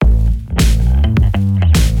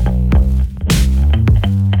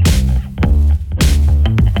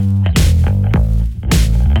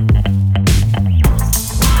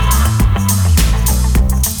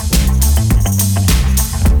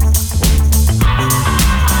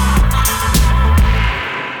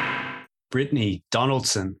Brittany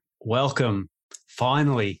Donaldson, welcome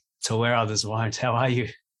finally to Where Others Won't. How are you?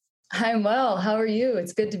 I'm well. How are you?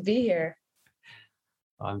 It's good to be here.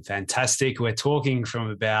 I'm fantastic. We're talking from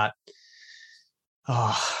about,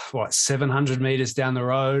 700 meters down the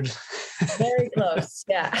road. Very close.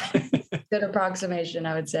 Yeah. Good approximation,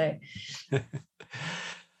 I would say.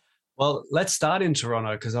 Well, let's start in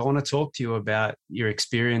Toronto because I want to talk to you about your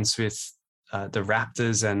experience with the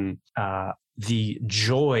Raptors and the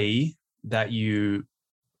joy that you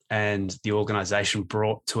and the organization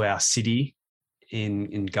brought to our city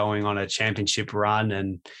in going on a championship run,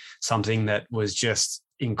 and something that was just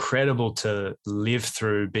incredible to live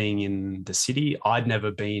through being in the city. I'd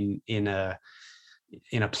never been in a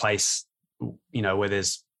place, where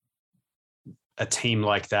there's a team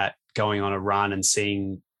like that going on a run and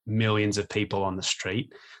seeing millions of people on the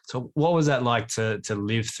street. So what was that like to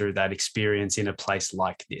live through that experience in a place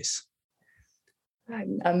like this?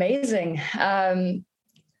 Amazing.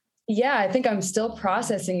 Yeah, I think I'm still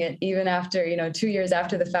processing it even after, 2 years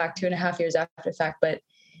after the fact, 2.5 years after the fact. But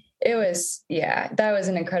that was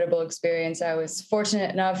an incredible experience. I was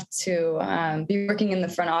fortunate enough to be working in the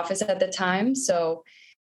front office at the time. So,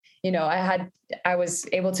 I was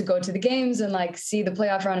able to go to the games and see the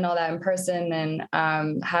playoff run and all that in person,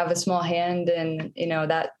 and have a small hand in,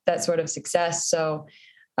 that sort of success. So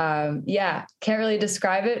can't really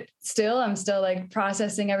describe it still. I'm still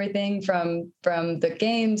processing everything from the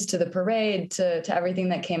games to the parade to everything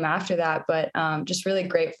that came after that. But just really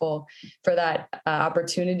grateful for that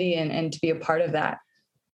opportunity and to be a part of that.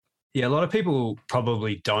 Yeah, a lot of people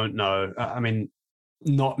probably don't know.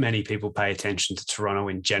 Not many people pay attention to Toronto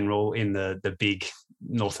in general in the big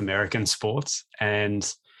North American sports.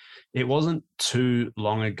 And it wasn't too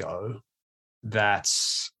long ago that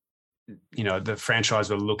the franchise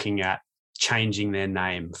were looking at changing their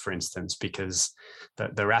name, for instance, because the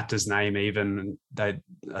Raptors name, even they'd,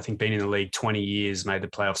 I think, been in the league 20 years, made the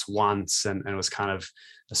playoffs once, and was kind of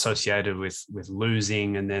associated with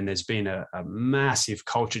losing. And then there's been a massive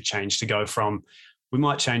culture change to go from, we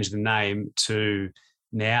might change the name, to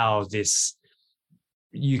now this,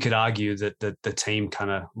 you could argue that the team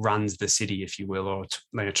kind of runs the city, if you will, or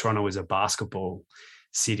Toronto is a basketball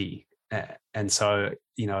city. And so,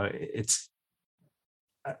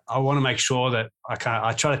 I want to make sure that I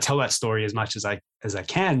try to tell that story as much as I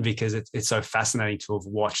can, because it's so fascinating to have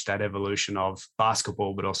watched that evolution of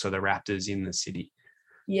basketball, but also the Raptors in the city.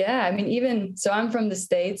 Yeah. So I'm from the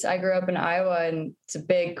States. I grew up in Iowa, and it's a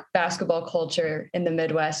big basketball culture in the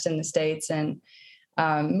Midwest in the States. And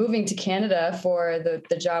moving to Canada for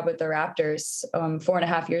the job with the Raptors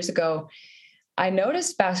 4.5 years ago, I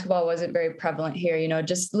noticed basketball wasn't very prevalent here.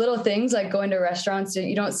 Just little things like going to restaurants.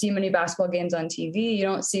 You don't see many basketball games on TV. You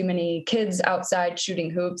don't see many kids outside shooting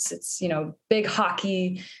hoops. It's, big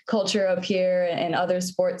hockey culture up here, and other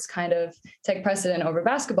sports kind of take precedent over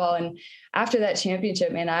basketball. And after that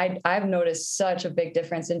championship, man, I've noticed such a big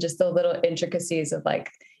difference in just the little intricacies of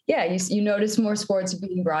you notice more sports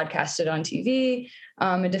being broadcasted on TV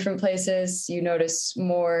in different places. You notice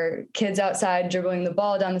more kids outside dribbling the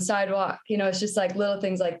ball down the sidewalk. It's just little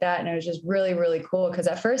things like that. And it was just really, really cool, because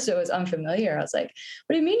at first it was unfamiliar. I was like,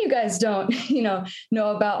 what do you mean you guys don't,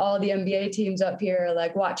 know about all the NBA teams up here,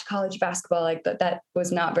 watch college basketball? That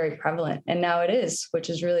was not very prevalent. And now it is, which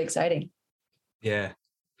is really exciting. Yeah.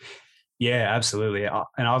 Yeah, absolutely.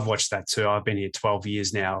 And I've watched that too. I've been here 12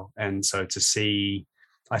 years now. And so to see,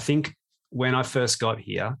 I think when I first got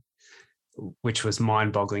here, which was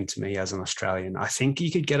mind-boggling to me as an Australian, I think you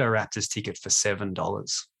could get a Raptors ticket for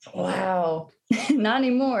 $7. Wow. Not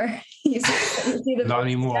anymore. Not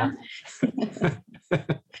anymore.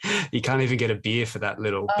 You can't even get a beer for that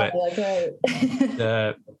little. That's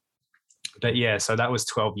right. But yeah, so that was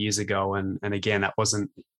 12 years ago. And again, that wasn't,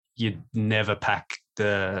 you'd never pack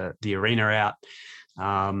the arena out.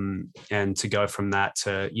 And to go from that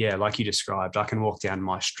to, like you described, I can walk down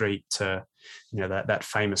my street to, that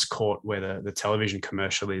famous court where the television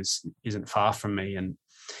commercial isn't far from me.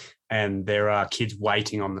 And there are kids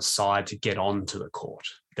waiting on the side to get onto the court.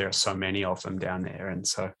 There are so many of them down there. And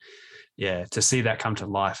so, to see that come to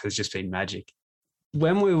life has just been magic.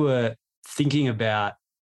 When we were thinking about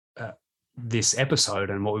this episode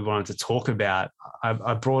and what we wanted to talk about,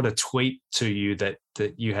 I brought a tweet to you that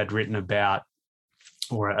you had written about,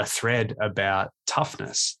 or a thread about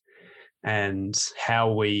toughness and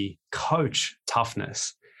how we coach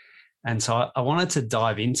toughness. And so I wanted to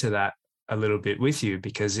dive into that a little bit with you,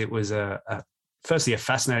 because it was firstly a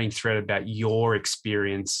fascinating thread about your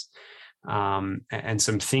experience and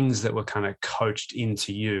some things that were kind of coached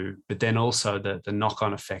into you, but then also the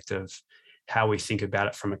knock-on effect of how we think about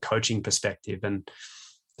it from a coaching perspective. And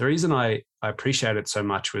the reason I appreciate it so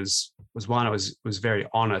much was one, it was very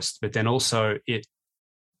honest, but then also it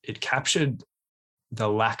captured the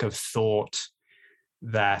lack of thought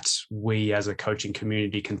that we as a coaching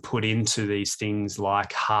community can put into these things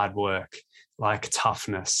like hard work, like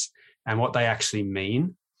toughness, and what they actually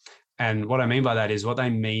mean. And what I mean by that is what they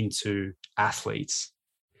mean to athletes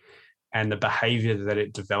and the behavior that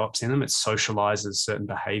it develops in them. It socializes certain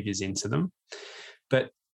behaviors into them. But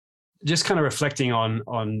just kind of reflecting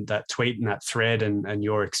on that tweet and that thread and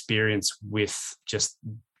your experience with just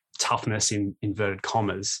toughness in inverted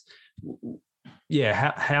commas.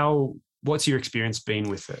 Yeah. What's your experience been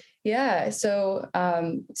with it? Yeah. So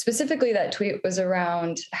specifically that tweet was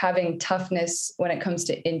around having toughness when it comes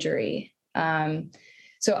to injury.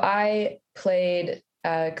 So I played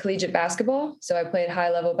collegiate basketball. So I played high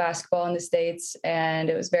level basketball in the States, and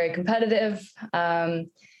it was very competitive.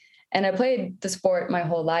 And I played the sport my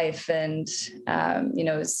whole life, and,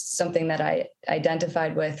 it was something that I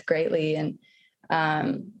identified with greatly. And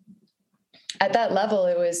at that level,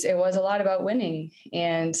 it was a lot about winning.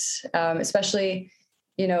 And especially,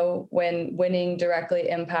 when winning directly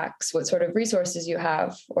impacts what sort of resources you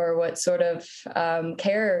have or what sort of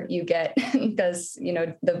care you get, because,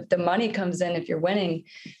 the money comes in if you're winning,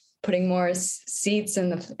 putting more seats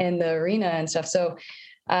in the arena and stuff. So,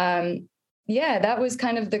 that was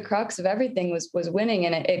kind of the crux of everything was winning.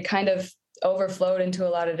 And it kind of overflowed into a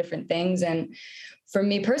lot of different things. And for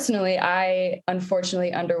me personally, I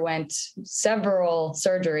unfortunately underwent several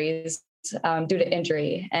surgeries due to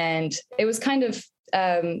injury. And it was kind of,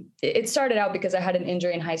 it started out because I had an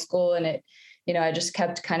injury in high school, and I just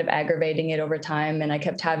kept kind of aggravating it over time, and I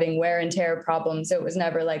kept having wear and tear problems. It was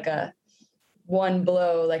never like a one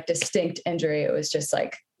blow, like distinct injury. It was just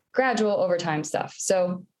like gradual over time stuff.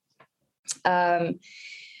 So,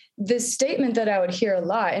 this statement that I would hear a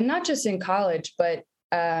lot, and not just in college, but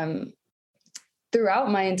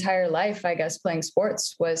throughout my entire life, I guess, playing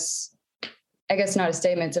sports was, I guess, not a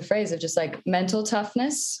statement, it's a phrase of just like mental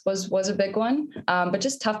toughness was a big one, but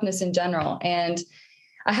just toughness in general. And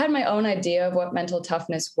I had my own idea of what mental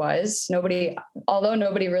toughness was. Although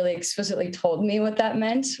nobody really explicitly told me what that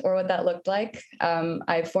meant or what that looked like,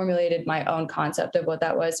 I formulated my own concept of what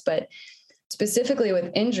that was. But specifically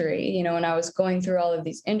with injury, when I was going through all of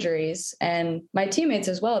these injuries, and my teammates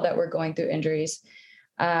as well that were going through injuries,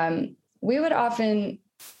 we would often,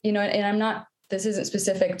 and this isn't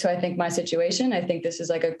specific to, I think, my situation. I think this is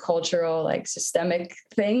like a cultural, like systemic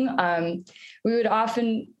thing. We would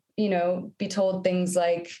often, be told things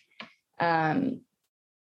like, you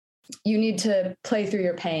need to play through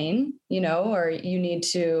your pain, or you need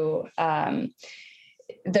to,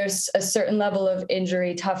 there's a certain level of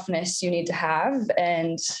injury toughness you need to have.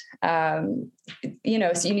 And, so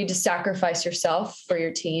you need to sacrifice yourself for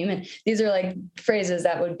your team. And these are like phrases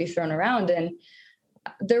that would be thrown around. And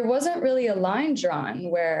there wasn't really a line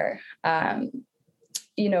drawn where,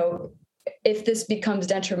 if this becomes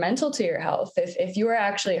detrimental to your health, if you are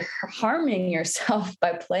actually harming yourself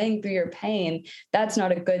by playing through your pain, that's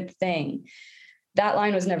not a good thing. That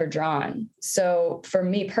line was never drawn. So for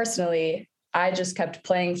me personally, I just kept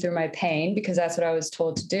playing through my pain because that's what I was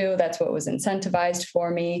told to do. That's what was incentivized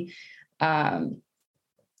for me.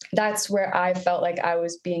 That's where I felt like I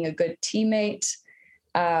was being a good teammate.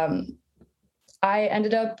 I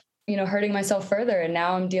ended up, hurting myself further. And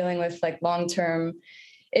now I'm dealing with like long-term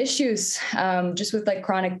issues, just with like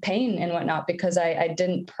chronic pain and whatnot, because I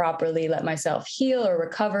didn't properly let myself heal or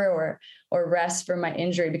recover or rest from my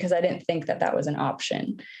injury because I didn't think that was an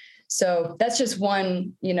option. So that's just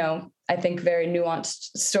one, I think very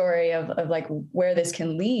nuanced story of like where this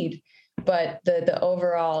can lead. But the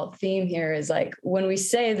overall theme here is like, when we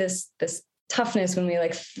say this toughness, when we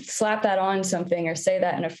like slap that on something or say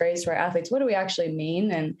that in a phrase to our athletes, what do we actually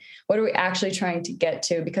mean? And what are we actually trying to get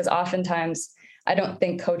to? Because oftentimes I don't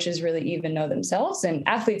think coaches really even know themselves, and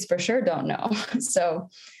athletes for sure don't know. So,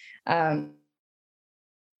 I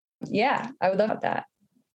would love that.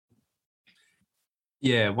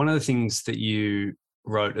 Yeah. One of the things that you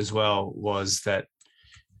wrote as well was that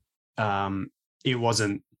it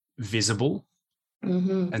wasn't visible.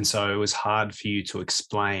 Mm-hmm. And so it was hard for you to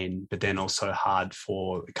explain, but then also hard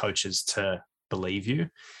for the coaches to believe you.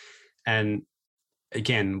 And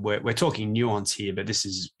again, we're talking nuance here, but this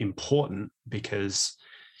is important because,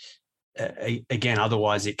 again,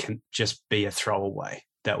 otherwise it can just be a throwaway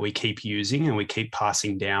that we keep using and we keep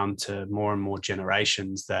passing down to more and more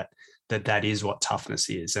generations that is what toughness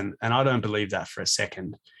is. And I don't believe that for a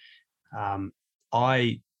second.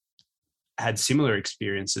 I had similar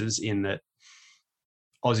experiences in that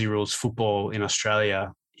Aussie rules football in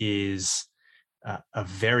Australia is a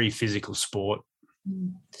very physical sport.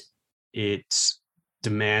 it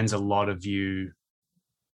demands a lot of you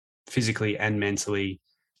physically and mentally,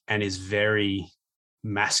 and is very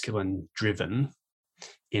masculine driven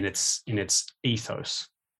in its ethos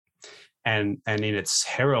and in its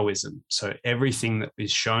heroism. So everything that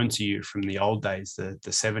is shown to you from the old days, the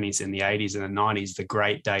 70s and the 80s and the 90s, the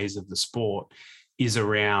great days of the sport, is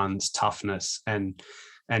around toughness, and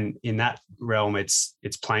in that realm it's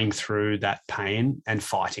playing through that pain and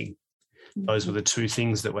fighting. Those were the two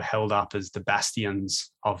things that were held up as the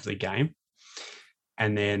bastions of the game.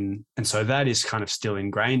 And so that is kind of still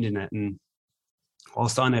ingrained in it. And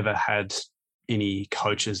whilst I never had any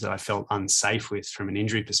coaches that I felt unsafe with from an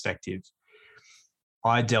injury perspective,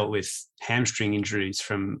 I dealt with hamstring injuries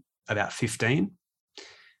from about 15.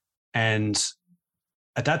 And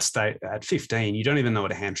at that stage, at 15, you don't even know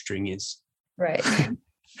what a hamstring is. Right.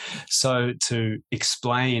 So to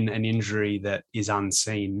explain an injury that is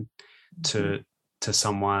unseen to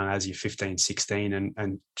someone as you're 15, 16,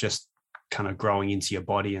 and just kind of growing into your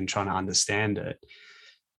body and trying to understand it,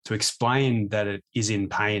 to explain that it is in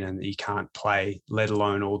pain and that you can't play, let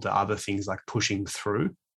alone all the other things like pushing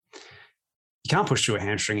through. You can't push through a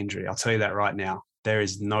hamstring injury. I'll tell you that right now. There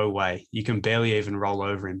is no way. You can barely even roll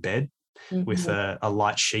over in bed with a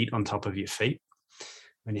light sheet on top of your feet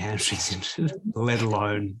when your hamstring's injured, let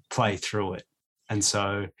alone play through it. And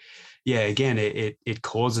so, yeah, again, it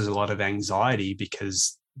causes a lot of anxiety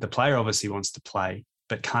because the player obviously wants to play,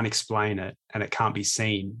 but can't explain it and it can't be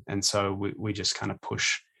seen. And so we just kind of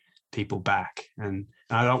push people back. And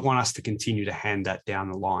I don't want us to continue to hand that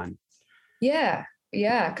down the line. Yeah,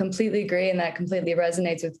 completely agree. And that completely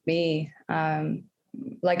resonates with me.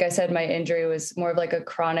 Like I said, my injury was more of like a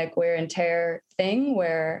chronic wear and tear thing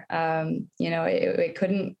where, it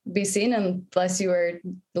couldn't be seen unless you were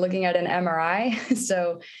looking at an MRI.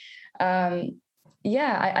 So,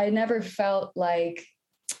 I never felt like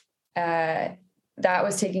that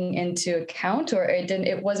was taken into account, or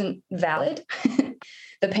it wasn't valid,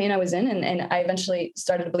 the pain I was in. And I eventually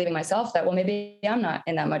started believing myself that, well, maybe I'm not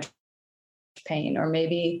in that much pain, or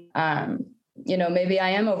maybe, maybe I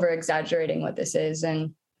am over exaggerating what this is.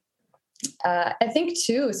 And I think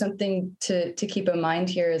too, something to keep in mind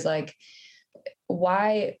here is like,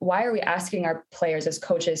 why are we asking our players as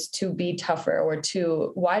coaches to be tougher, or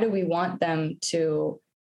why do we want them to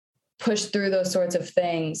push through those sorts of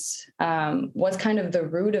things? What's kind of the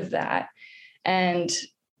root of that? And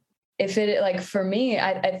if it, like, for me,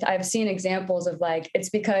 I've seen examples of like, it's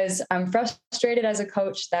because I'm frustrated as a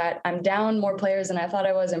coach that I'm down more players than I thought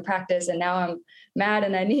I was in practice. And now I'm mad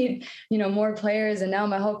and I need, more players. And now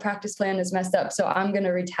my whole practice plan is messed up. So I'm going to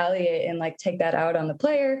retaliate and like take that out on the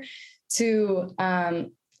player. No,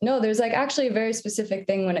 there's like actually a very specific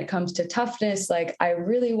thing when it comes to toughness. Like, I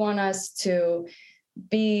really want us to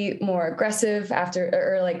be more aggressive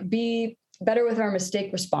or like be better with our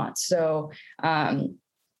mistake response. So,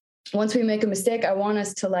 once we make a mistake, I want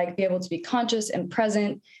us to like be able to be conscious and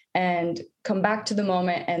present and come back to the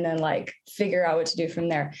moment and then like figure out what to do from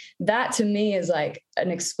there. That to me is like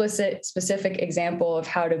an explicit, specific example of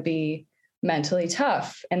how to be mentally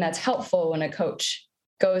tough. And that's helpful when a coach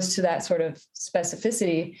goes to that sort of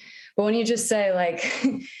specificity. But when you just say like,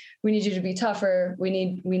 we need you to be tougher,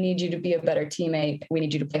 we need you to be a better teammate, we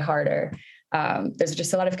need you to play harder, there's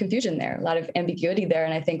just a lot of confusion there, a lot of ambiguity there.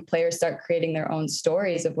 And I think players start creating their own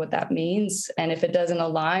stories of what that means. And if it doesn't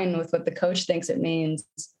align with what the coach thinks it means,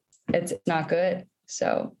 it's not good.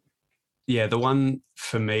 So, yeah, the one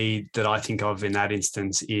for me that I think of in that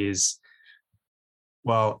instance is,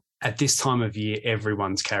 well, at this time of year,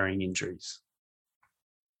 everyone's carrying injuries.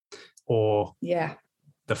 Or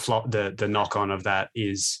the knock on of that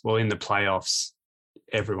is, well, in the playoffs,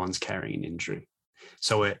 everyone's carrying an injury.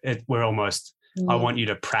 So we're almost, I want you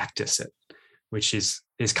to practice it, which is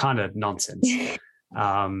kind of nonsense.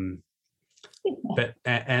 But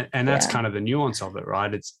that's kind of the nuance of it,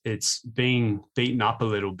 right? It's being beaten up a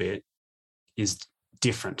little bit is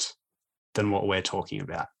different than what we're talking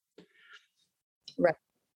about. Right.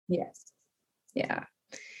 Yes. Yeah.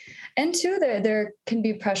 And two, there can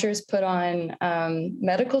be pressures put on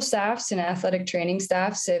medical staffs and athletic training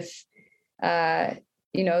staffs if,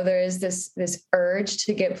 there is this urge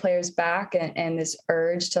to get players back and this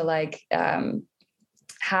urge to like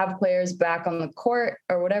have players back on the court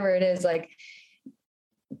or whatever it is. Like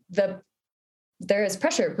there is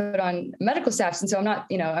pressure put on medical staffs. And so I'm not,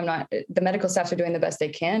 the medical staffs are doing the best they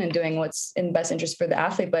can and doing what's in best interest for the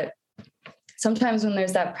athlete. But sometimes when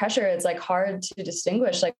there's that pressure, it's like hard to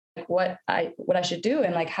distinguish like what I should do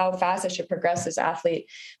and like how fast I should progress this athlete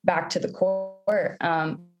back to the court.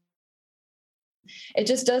 It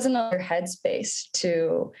just doesn't allow your headspace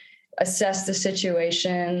to assess the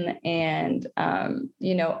situation and,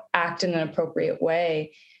 act in an appropriate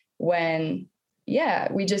way when,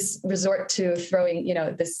 we just resort to throwing,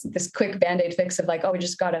 this quick Band-Aid fix of like, oh, we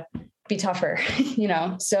just got to be tougher,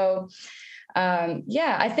 So,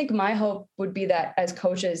 I think my hope would be that as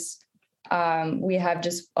coaches, we have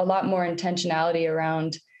just a lot more intentionality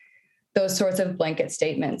around those sorts of blanket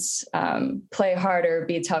statements, play harder,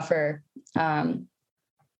 be tougher, and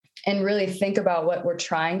really think about what we're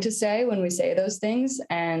trying to say when we say those things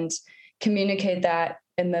and communicate that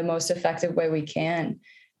in the most effective way we can.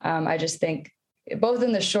 I just think both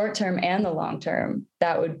in the short term and the long term,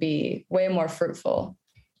 that would be way more fruitful.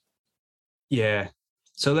 Yeah.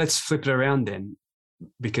 So let's flip it around then,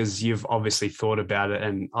 because you've obviously thought about it,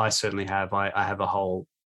 and I certainly have. I have a whole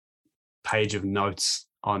page of notes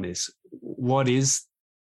on this. What is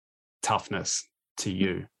toughness to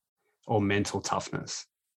you, or mental toughness?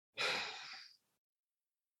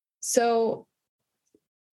 So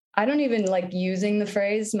I don't even like using the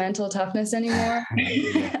phrase mental toughness anymore.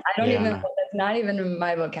 I don't that's not even in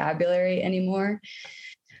my vocabulary anymore.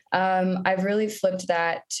 I've really flipped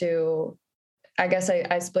that to, I guess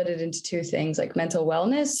I split it into two things, like mental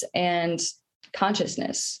wellness and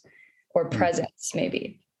consciousness or presence,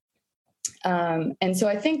 maybe. And so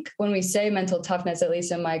I think when we say mental toughness, at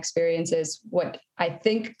least in my experience, is what I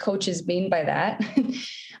think coaches mean by that.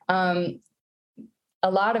 A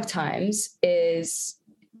lot of times is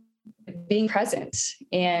being present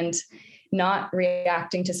and not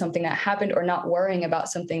reacting to something that happened or not worrying about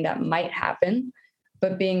something that might happen,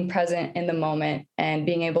 but being present in the moment and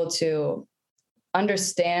being able to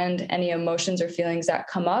understand any emotions or feelings that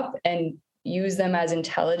come up and use them as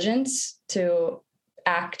intelligence to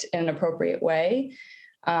act in an appropriate way.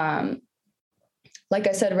 Like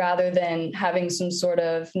I said, rather than having some sort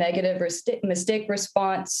of negative mistake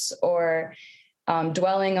response or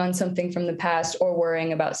dwelling on something from the past or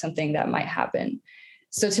worrying about something that might happen.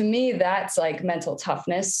 So to me, that's like mental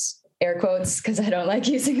toughness, air quotes, because I don't like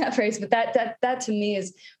using that phrase, but that to me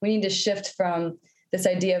is, we need to shift from this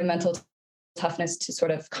idea of mental toughness to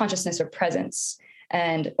sort of consciousness or presence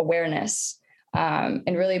and awareness, and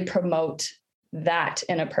really promote that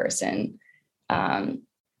in a person. And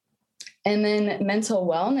then mental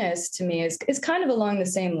wellness to me is kind of along the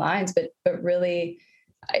same lines, but really,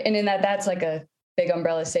 and in that's like a big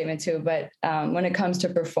umbrella statement too. But when it comes to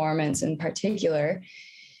performance in particular,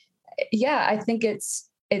 I think it's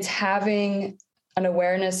having an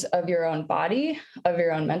awareness of your own body, of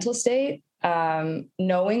your own mental state,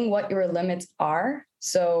 knowing what your limits are.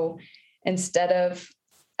 So instead of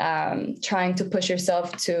trying to push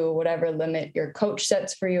yourself to whatever limit your coach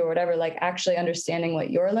sets for you or whatever, like actually understanding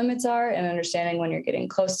what your limits are and understanding when you're getting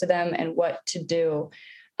close to them and what to do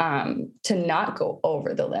to not go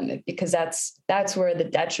over the limit, because that's where the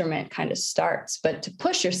detriment kind of starts. But to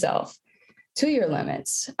push yourself to your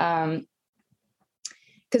limits, because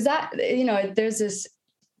that, there's this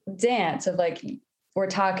dance of like, we're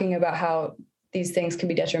talking about how these things can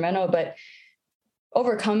be detrimental, but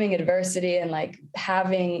overcoming adversity and like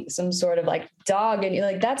having some sort of like dog, and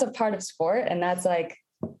like that's a part of sport, and that's like,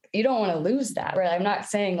 you don't want to lose that, right? I'm not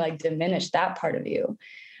saying like diminish that part of you,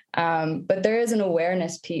 but there is an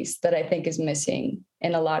awareness piece that I think is missing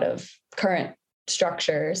in a lot of current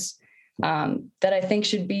structures, that I think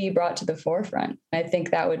should be brought to the forefront. I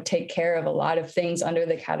think that would take care of a lot of things under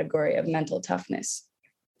the category of mental toughness.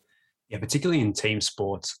 Yeah, particularly in team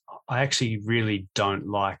sports, I actually really don't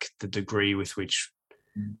like the degree with which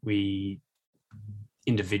we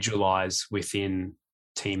individualize within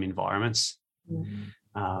team environments.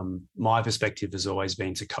 My perspective has always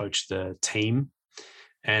been to coach the team.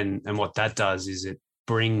 And what that does is it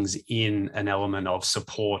brings in an element of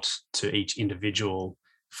support to each individual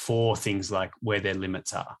for things like where their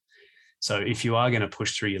limits are. So if you are going to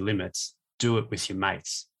push through your limits, do it with your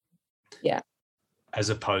mates. Yeah. As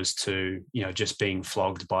opposed to, just being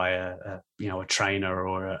flogged by a trainer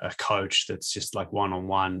or a coach that's just like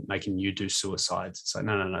one-on-one making you do suicides. It's like,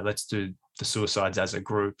 no, let's do the suicides as a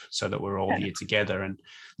group so that we're all here together. And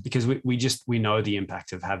because we know the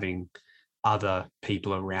impact of having other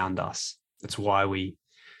people around us. That's why we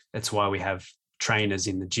have trainers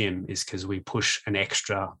in the gym, is because we push an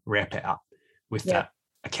extra rep out with that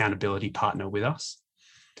accountability partner with us.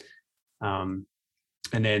 And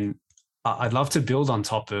then I'd love to build on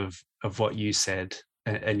top of what you said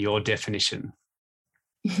and your definition.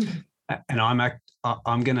 And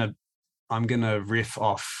I'm gonna riff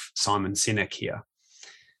off Simon Sinek here.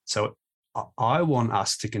 So I want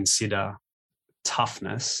us to consider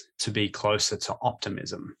toughness to be closer to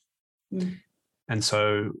optimism. And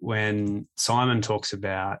so when Simon talks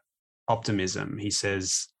about optimism. He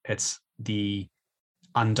says it's the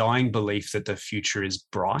undying belief that the future is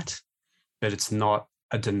bright, but it's not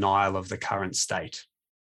a denial of the current state.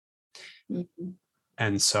 Mm-hmm.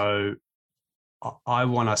 And so I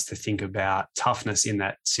want us to think about toughness in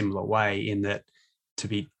that similar way, in that to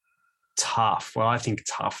be tough, well, I think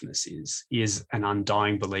toughness is an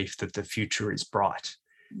undying belief that the future is bright,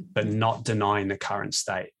 but not denying the current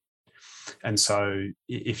state. And so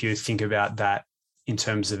if you think about that in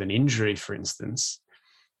terms of an injury, for instance,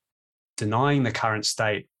 denying the current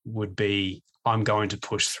state would be, I'm going to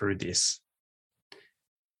push through this,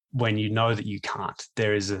 when you know that you can't.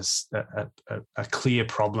 There is a clear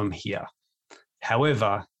problem here.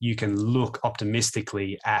 However, you can look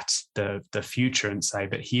optimistically at the future and say,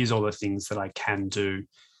 but here's all the things that I can do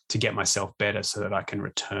to get myself better so that I can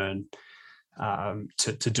return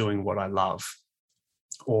to doing what I love.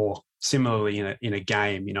 Or similarly in a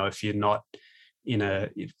game, if you're not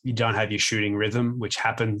if you don't have your shooting rhythm, which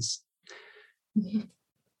happens,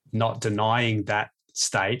 not denying that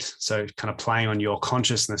state. So kind of playing on your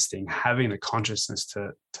consciousness thing, having the consciousness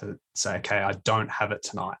to say, okay, I don't have it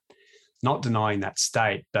tonight. Not denying that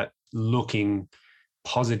state, but looking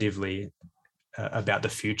positively about the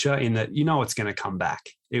future, in that it's going to come back.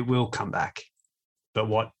 It will come back. But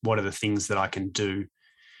what are the things that I can do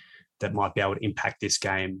that might be able to impact this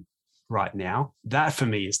game right now? That for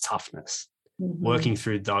me is toughness. Mm-hmm. Working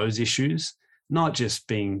through those issues, not just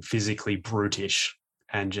being physically brutish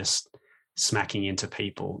and just smacking into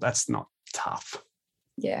people. That's not tough.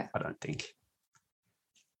 Yeah. I don't think.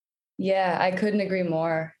 Yeah, I couldn't agree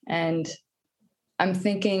more. And I'm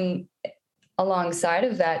thinking alongside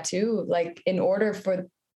of that too, like in order for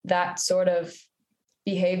that sort of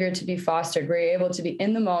behavior to be fostered, we're able to be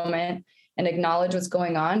in the moment and acknowledge what's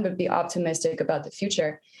going on, but be optimistic about the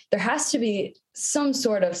future. There has to be some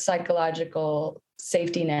sort of psychological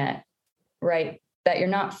safety net, right? That you're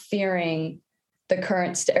not fearing the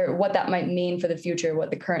current state, or what that might mean for the future, what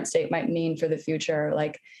the current state might mean for the future.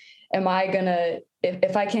 Like, am I gonna,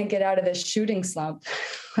 if I can't get out of this shooting slump,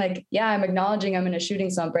 like, yeah, I'm acknowledging I'm in a shooting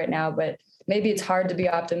slump right now, but maybe it's hard to be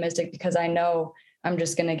optimistic because I know I'm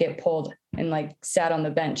just going to get pulled and like sat on the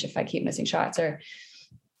bench if I keep missing shots. Or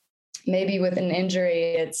maybe with an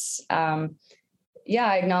injury, it's, I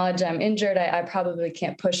acknowledge I'm injured. I probably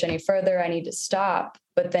can't push any further. I need to stop.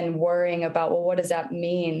 But then worrying about, well, what does that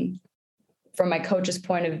mean from my coach's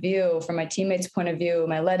point of view, from my teammates' point of view?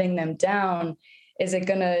 Am I letting them down? Is it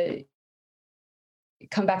going to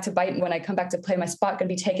come back to bite when I come back to play? My spot going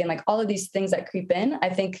to be taken? Like all of these things that creep in. I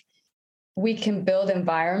think we can build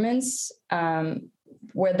environments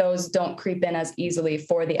where those don't creep in as easily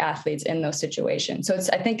for the athletes in those situations. So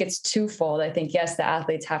I think it's twofold. I think, yes, the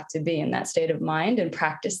athletes have to be in that state of mind and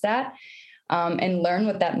practice that and learn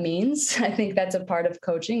what that means. I think that's a part of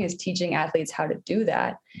coaching, is teaching athletes how to do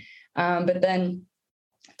that. But then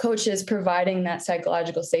coaches providing that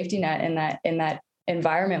psychological safety net in that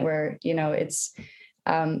environment where, it's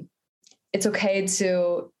okay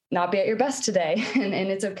to not be at your best today. And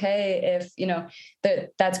it's okay if,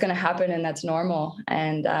 that's going to happen and that's normal.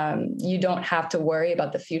 And you don't have to worry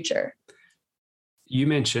about the future. You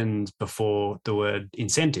mentioned before the word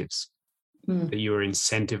incentives, that you were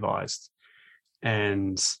incentivized.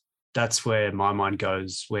 And that's where my mind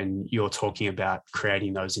goes when you're talking about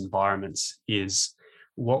creating those environments. Is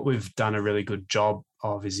what we've done a really good job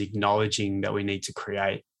of is acknowledging that we need to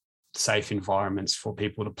create safe environments for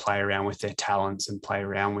people to play around with their talents and play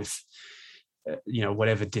around with,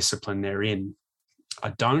 whatever discipline they're in.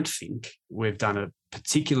 I don't think we've done a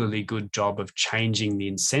particularly good job of changing the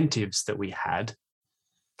incentives that we had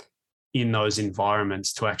in those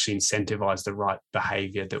environments to actually incentivize the right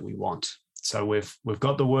behavior that we want. So we've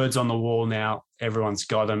got the words on the wall now. Everyone's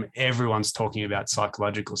got them. Everyone's talking about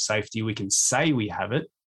psychological safety. We can say we have it,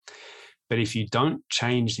 but if you don't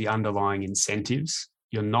change the underlying incentives,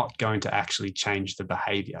 you're not going to actually change the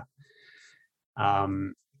behavior.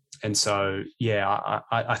 And so,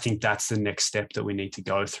 I think that's the next step that we need to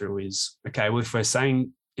go through is, okay, well, if we're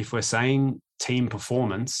saying team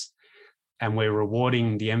performance and we're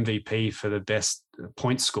rewarding the MVP for the best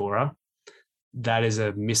point scorer, that is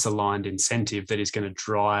a misaligned incentive that is going to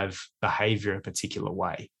drive behavior a particular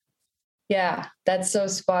way. Yeah, that's so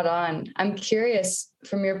spot on. I'm curious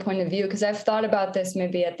from your point of view, because I've thought about this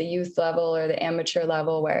maybe at the youth level or the amateur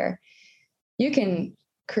level, where you can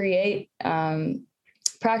create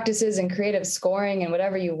practices and creative scoring and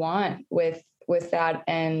whatever you want with that,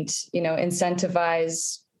 and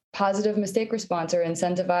incentivize positive mistake response or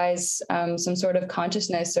incentivize some sort of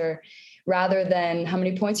consciousness or rather than how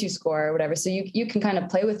many points you score or whatever. So you can kind of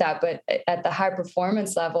play with that, but at the high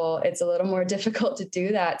performance level, it's a little more difficult to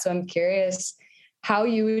do that. So I'm curious how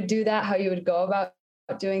you would do that, how you would go about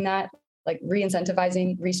doing that, like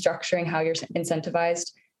re-incentivizing, restructuring how you're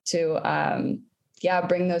incentivized to,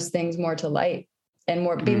 bring those things more to light and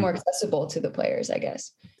be more accessible to the players, I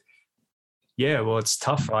guess. Yeah, well, it's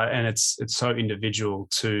tough, right? And it's so individual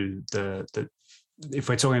to the if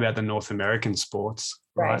we're talking about the North American sports,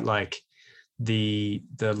 right? Like the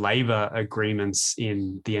labor agreements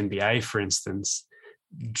in the NBA, for instance,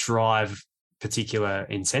 drive particular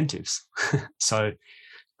incentives. So,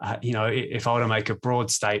 if I were to make a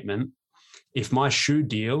broad statement, if my shoe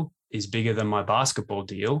deal is bigger than my basketball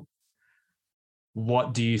deal,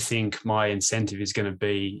 what do you think my incentive is going to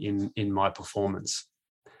be in my performance?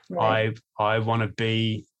 Right. I want to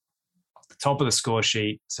be at the top of the score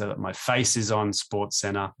sheet so that my face is on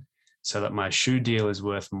SportsCenter, so that my shoe deal is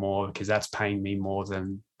worth more because that's paying me more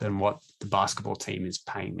than what the basketball team is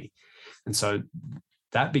paying me. And so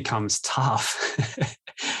that becomes tough.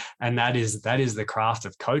 And that is the craft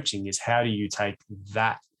of coaching, is how do you take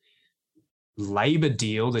that labor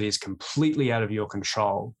deal that is completely out of your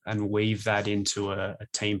control and weave that into a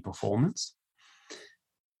team performance.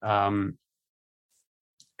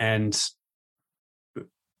 And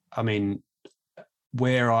I mean,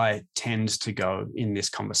 where I tend to go in this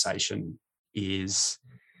conversation is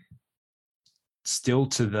still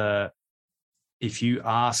if you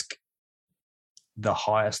ask the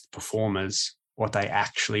highest performers what they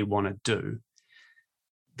actually want to do,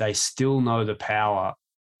 they still know the power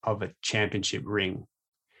of a championship ring.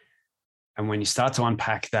 And when you start to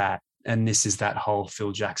unpack that, and this is that whole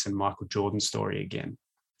Phil Jackson, Michael Jordan story again.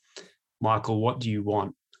 Michael, what do you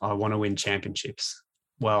want? I want to win championships.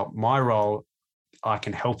 Well, my role, I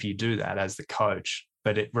can help you do that as the coach,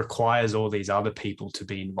 but it requires all these other people to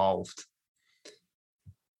be involved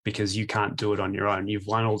because you can't do it on your own. You've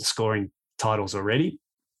won all the scoring titles already,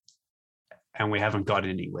 and we haven't got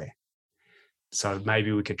anywhere. So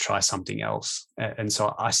maybe we could try something else. And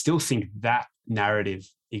so I still think that narrative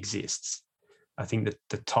exists. I think that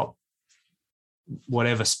the top,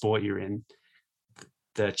 whatever sport you're in,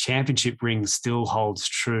 the championship ring still holds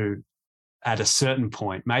true at a certain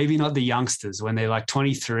point. Maybe not the youngsters when they're like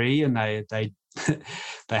 23 and they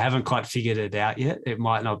they haven't quite figured it out yet. It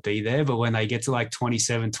might not be there, but when they get to like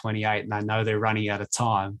 27, 28 and they know they're running out of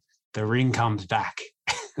time, the ring comes back.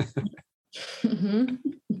 Mm-hmm.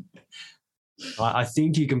 I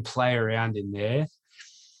think you can play around in there.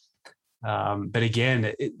 But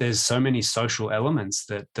again, there's so many social elements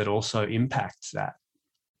that also impact that.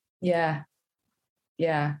 Yeah.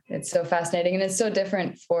 Yeah. It's so fascinating. And it's so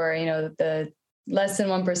different for, the less than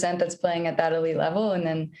 1% that's playing at that elite level, and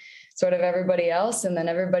then sort of everybody else, and then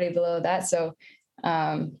everybody below that. So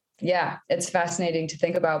it's fascinating to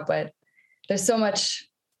think about, but there's so much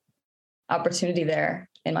opportunity there,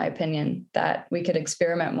 in my opinion, that we could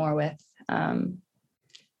experiment more with.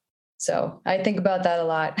 So I think about that a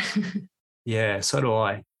lot. Yeah, so do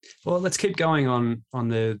I. Well, let's keep going on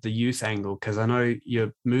the youth angle, because I know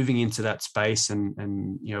you're moving into that space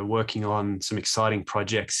and working on some exciting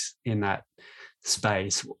projects in that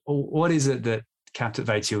space. What is it that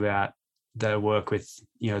captivates you about the work with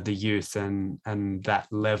the youth and that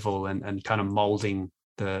level and kind of molding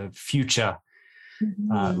the future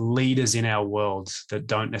leaders in our world that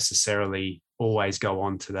don't necessarily always go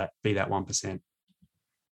on to be that 1%?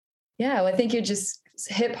 Yeah, well, I think you just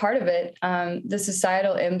hit part of it. The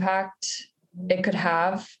societal impact it could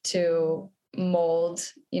have to mold,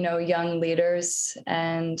 young leaders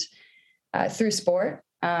and through sport.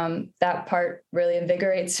 That part really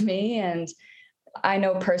invigorates me. And I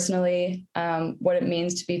know personally what it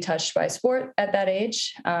means to be touched by sport at that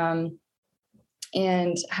age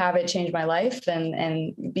and have it change my life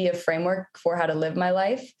and be a framework for how to live my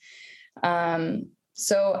life.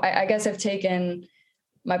 So I guess I've taken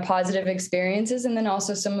my positive experiences and then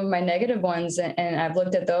also some of my negative ones. And I've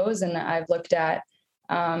looked at those, and I've looked at,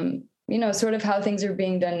 sort of how things are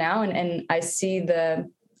being done now. And I see the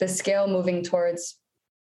scale moving towards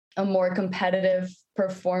a more competitive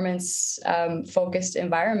performance focused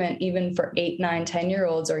environment, even for 8, 9,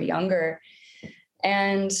 10-year-olds or younger.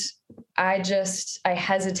 And I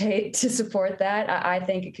hesitate to support that. I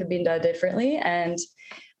think it could be done differently. And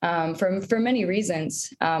for many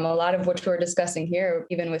reasons, a lot of which we're discussing here,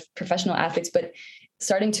 even with professional athletes, but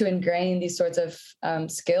starting to ingrain these sorts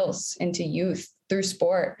of skills into youth through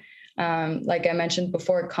sport. Like I mentioned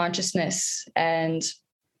before, consciousness and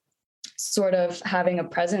sort of having a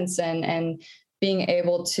presence and being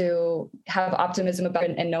able to have optimism about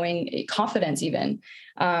it and knowing confidence, even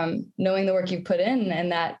knowing the work you've put in,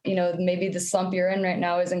 and that, maybe the slump you're in right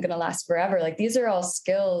now isn't going to last forever. Like, these are all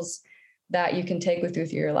skills that you can take with you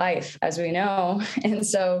through your life, as we know. And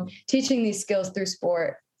so teaching these skills through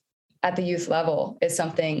sport at the youth level is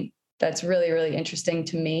something that's really, really interesting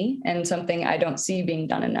to me, and something I don't see being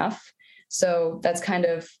done enough. So that's kind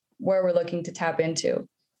of where we're looking to tap into.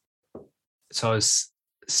 So I was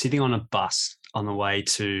sitting on a bus on the way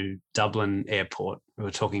to Dublin Airport. We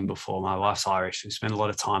were talking before. My wife's Irish. We spent a lot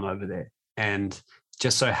of time over there. And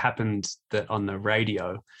just so happened that on the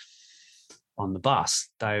radio on the bus,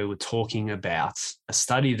 they were talking about a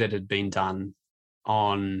study that had been done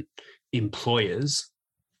on employers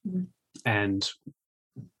and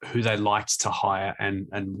who they liked to hire and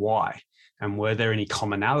why, and were there any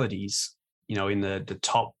commonalities, in the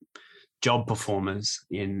top job performers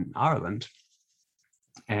in Ireland.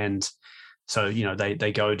 And so,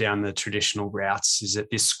 they go down the traditional routes. Is it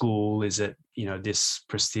this school? Is it, this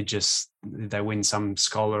prestigious, they win some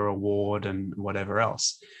scholar award and whatever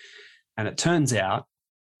else. And it turns out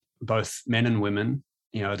both men and women,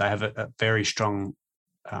 they have a very strong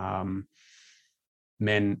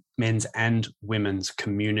men's and women's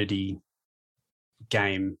community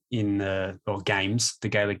game the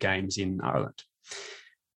Gaelic games in Ireland.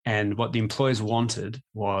 And what the employers wanted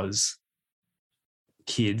was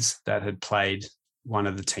kids that had played one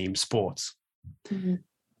of the team sports. Mm-hmm.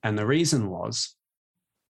 And the reason was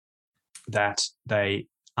that they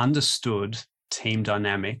understood team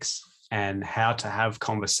dynamics and how to have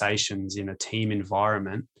conversations in a team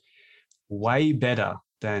environment way better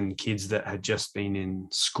than kids that had just been in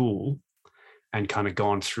school and kind of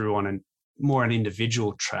gone through on an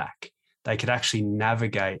individual track. They could actually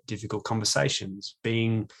navigate difficult conversations,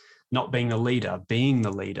 not being the leader, being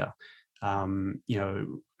the leader,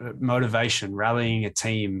 motivation, rallying a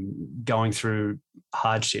team, going through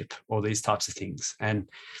hardship, all these types of things. And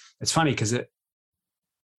it's funny because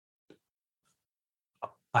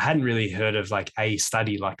I hadn't really heard of like a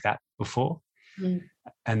study like that before. Mm.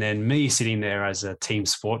 And then me sitting there as a team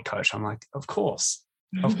sport coach, I'm like, of course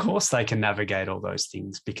they can navigate all those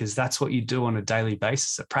things, because that's what you do on a daily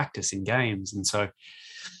basis at practice in games. And so,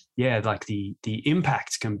 yeah, like the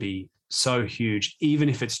impact can be so huge, even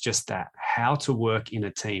if it's just that, how to work in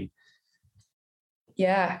a team.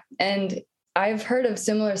 Yeah. And I've heard of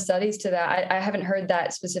similar studies to that. I haven't heard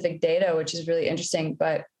that specific data, which is really interesting.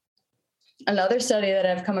 But another study that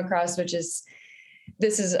I've come across,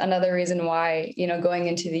 this is another reason why, going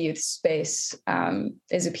into the youth space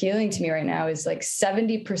is appealing to me right now, is like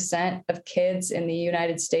 70% of kids in the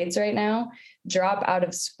United States right now drop out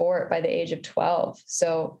of sport by the age of 12.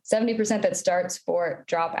 So 70% that start sport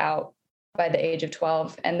drop out by the age of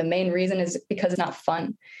 12. And the main reason is because it's not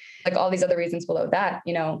fun. Like all these other reasons below that,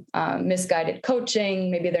 misguided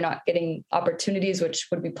coaching, maybe they're not getting opportunities, which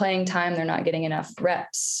would be playing time. They're not getting enough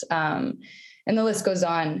reps. And the list goes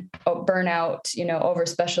on. Burnout, over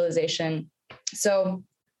specialization. So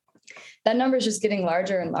that number is just getting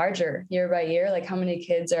larger and larger year by year, like how many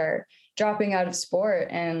kids are dropping out of sport.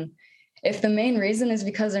 And if the main reason is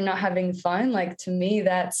because they're not having fun, like, to me,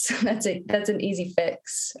 that's an easy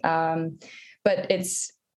fix. But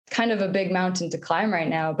it's kind of a big mountain to climb right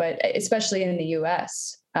now, but especially in the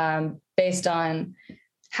US, based on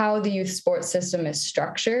how the youth sports system is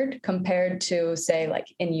structured compared to, say, like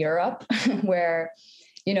in Europe, where,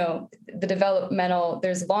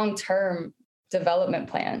 there's long-term development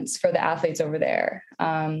plans for the athletes over there.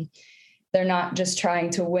 They're not just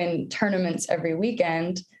trying to win tournaments every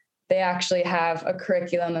weekend. They actually have a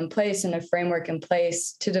curriculum in place and a framework in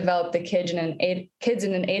place to develop the kids in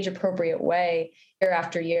an age-appropriate way year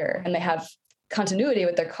after year. And they have continuity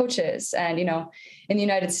with their coaches. And, in the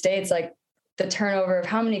United States, like, the turnover of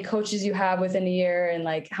how many coaches you have within a year and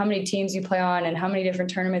like how many teams you play on and how many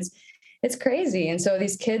different tournaments, it's crazy. And so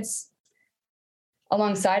these kids,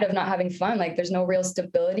 alongside of not having fun, like, there's no real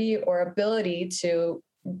stability or ability to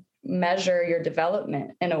measure your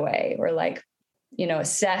development in a way, or like,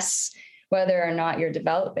 assess whether or not you're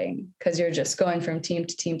developing, because you're just going from team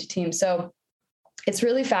to team to team. So it's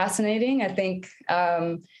really fascinating. I think,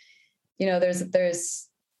 there's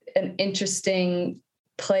an interesting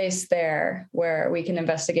place there where we can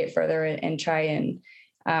investigate further and try and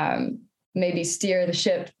maybe steer the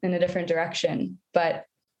ship in a different direction. But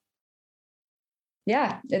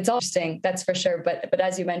yeah, it's all interesting, that's for sure. But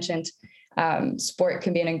as you mentioned, sport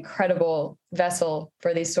can be an incredible vessel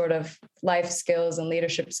for these sort of life skills and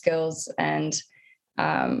leadership skills. And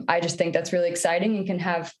I just think that's really exciting and can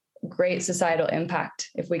have great societal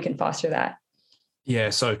impact if we can foster that.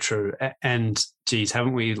 Yeah, so true. And geez,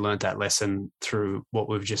 haven't we learned that lesson through what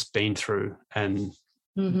we've just been through and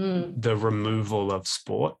Mm-hmm. the removal of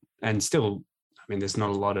sport? And still, I mean, there's not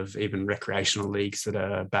a lot of even recreational leagues that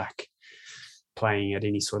are back playing at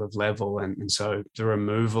any sort of level. And so the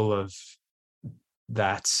removal of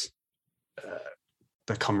that, uh,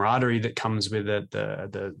 the camaraderie that comes with it,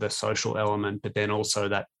 the social element, but then also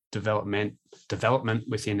that development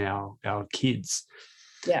within our kids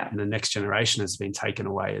Yeah. and the next generation has been taken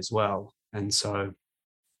away as well. And so,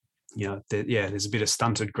 there's a bit of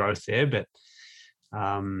stunted growth there, but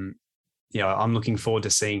I'm looking forward to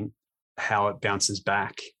seeing how it bounces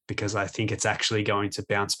back, because I think it's actually going to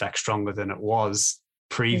bounce back stronger than it was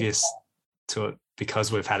previous to it,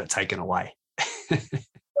 because we've had it taken away.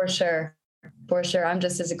 For sure. For sure. I'm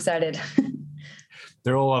just as excited.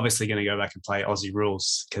 They're all obviously going to go back and play Aussie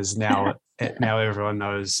rules, because now everyone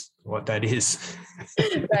knows what that is.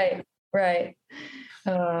 Right. Right.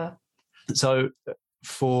 So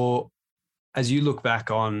as you look back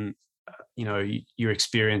on, your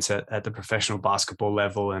experience at the professional basketball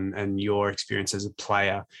level and your experience as a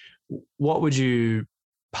player, what would you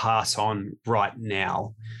pass on right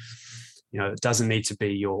now? It doesn't need to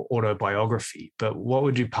be your autobiography, but what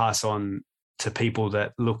would you pass on to people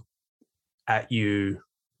that look at you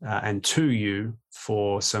and to you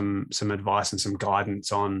for some advice and some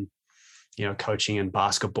guidance on, coaching and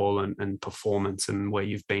basketball and performance and where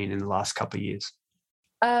you've been in the last couple of years?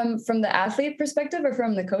 From the athlete perspective or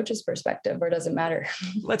from the coach's perspective, or does it matter?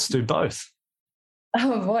 Let's do both.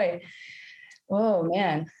 Oh boy. Oh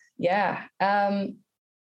man. Yeah. From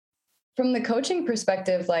the coaching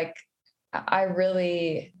perspective, like I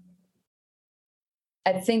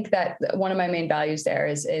think that one of my main values there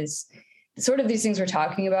is sort of these things we're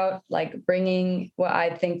talking about, like bringing what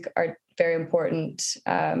I think are very important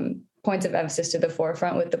points of emphasis to the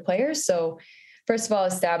forefront with the players. So first of all,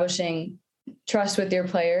 establishing trust with your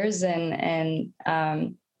players and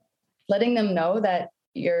letting them know that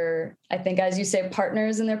you're, I think, as you say,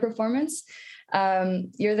 partners in their performance.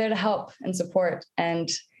 You're there to help and support, and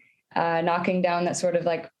knocking down that sort of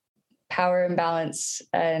like power imbalance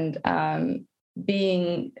and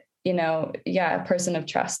being, a person of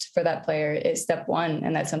trust for that player is step one.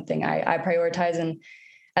 And that's something I prioritize. And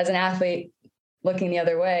as an athlete looking the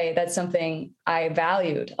other way, that's something I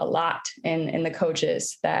valued a lot in the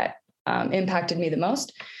coaches that impacted me the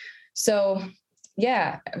most. So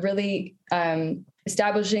yeah, really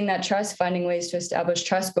establishing that trust, finding ways to establish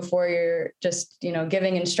trust before you're just,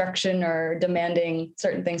 giving instruction or demanding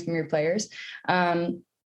certain things from your players.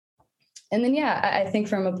 And then, I think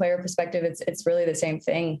from a player perspective, it's really the same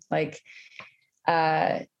thing. Like,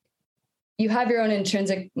 you have your own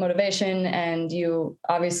intrinsic motivation and you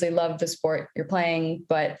obviously love the sport you're playing,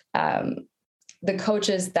 but the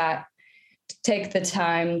coaches that take the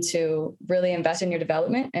time to really invest in your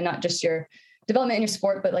development, and not just your development in your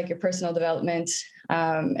sport, but like your personal development,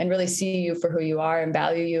 and really see you for who you are and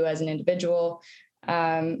value you as an individual.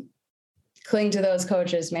 Cling to those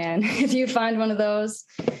coaches, man. If you find one of those,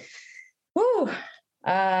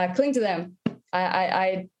 cling to them.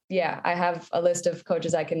 I have a list of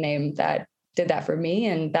coaches I can name that did that for me.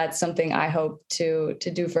 And that's something I hope to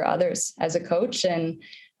do for others as a coach. And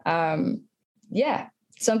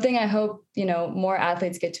something I hope, more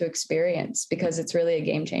athletes get to experience, because it's really a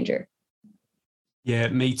game changer. Yeah,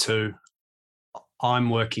 me too.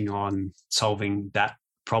 I'm working on solving that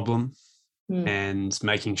problem and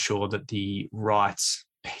making sure that the right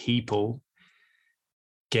people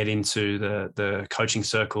get into the coaching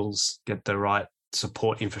circles, get the right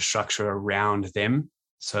support infrastructure around them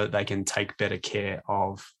so that they can take better care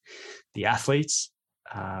of the athletes.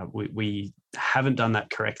 We haven't done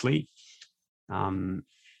that correctly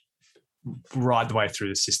right the way through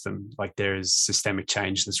the system. Like, there is systemic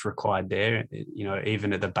change that's required there.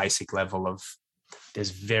 Even at the basic level of,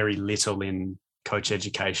 there's very little in coach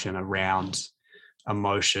education around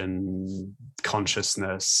emotion,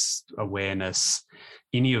 consciousness, awareness,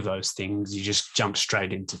 any of those things. You just jump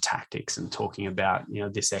straight into tactics and talking about,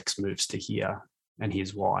 this X moves to here and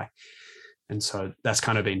here's why. And so that's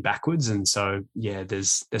kind of been backwards. And so, yeah,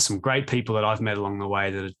 there's some great people that I've met along the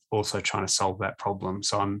way that are also trying to solve that problem.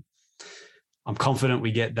 So I'm confident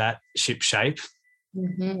we get that ship shape,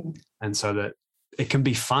 and so that it can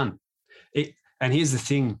be fun. And here's the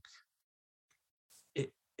thing.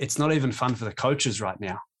 It's not even fun for the coaches right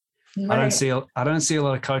now. Right. I don't see a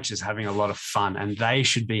lot of coaches having a lot of fun, and they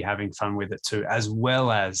should be having fun with it too, as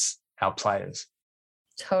well as our players.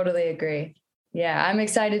 Totally agree. Yeah, I'm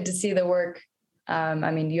excited to see the work.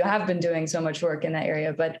 You have been doing so much work in that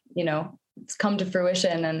area, but it's come to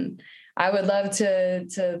fruition, and I would love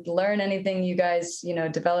to learn anything you guys,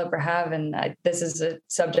 develop or have. And this is a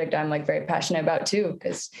subject I'm like very passionate about too,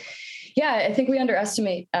 because yeah, I think we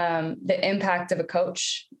underestimate the impact of a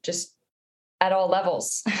coach just at all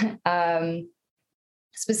levels.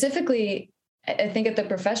 Specifically, I think at the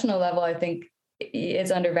professional level, I think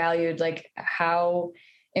it's undervalued, like how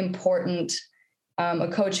important a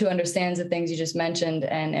coach who understands the things you just mentioned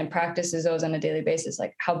and practices those on a daily basis,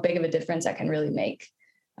 like how big of a difference that can really make.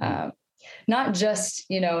 Not just,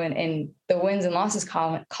 in the wins and losses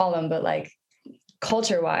column, but like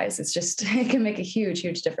culture wise, it can make a huge,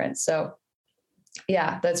 huge difference. So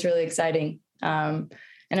yeah, that's really exciting. And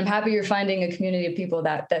I'm happy you're finding a community of people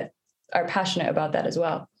that are passionate about that as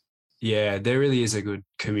well. Yeah, there really is a good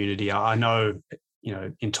community. I know,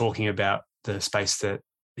 in talking about the space that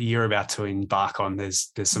you're about to embark on,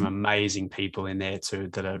 there's some amazing people in there too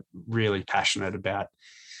that are really passionate about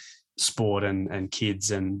sport and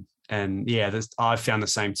kids and yeah, I've found the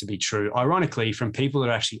same to be true. Ironically, from people that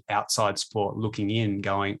are actually outside sport looking in,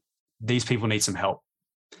 going, these people need some help.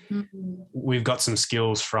 Mm-hmm. We've got some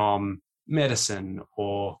skills from medicine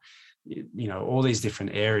or all these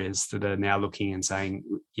different areas that are now looking and saying,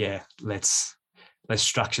 yeah, let's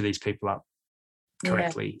structure these people up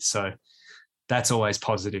correctly. Yeah. So that's always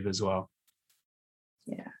positive as well.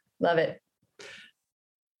 Yeah, love it.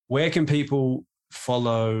 Where can people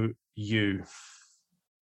follow you?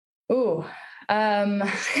 Ooh, I'm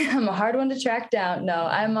a hard one to track down. No,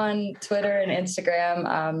 I'm on Twitter and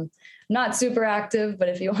Instagram. Not super active, but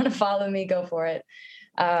if you want to follow me, go for it.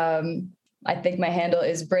 I think my handle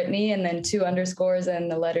is Brittany and then 2 underscores and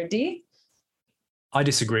the letter D. I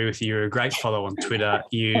disagree with you. You're a great follow on Twitter.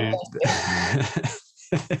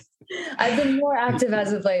 I've been more active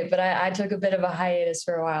as of late, but I took a bit of a hiatus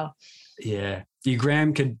for a while. Yeah. Your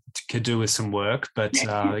gram could do with some work, but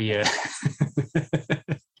yeah.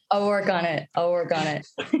 I'll work on it.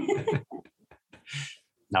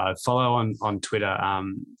 No, follow on Twitter.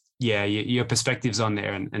 Yeah, your perspectives on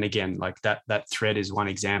there. And again, like that thread is one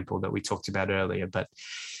example that we talked about earlier. But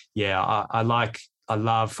yeah, I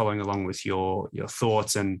love following along with your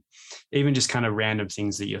thoughts and even just kind of random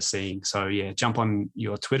things that you're seeing. So yeah, jump on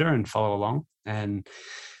your Twitter and follow along. And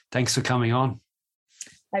thanks for coming on.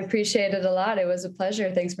 I appreciate it a lot. It was a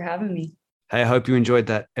pleasure. Thanks for having me. Hey, I hope you enjoyed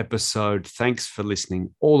that episode. Thanks for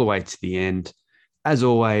listening all the way to the end. As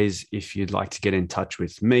always, if you'd like to get in touch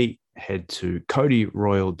with me, head to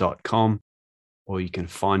codyroyal.com or you can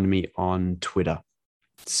find me on Twitter.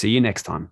 See you next time.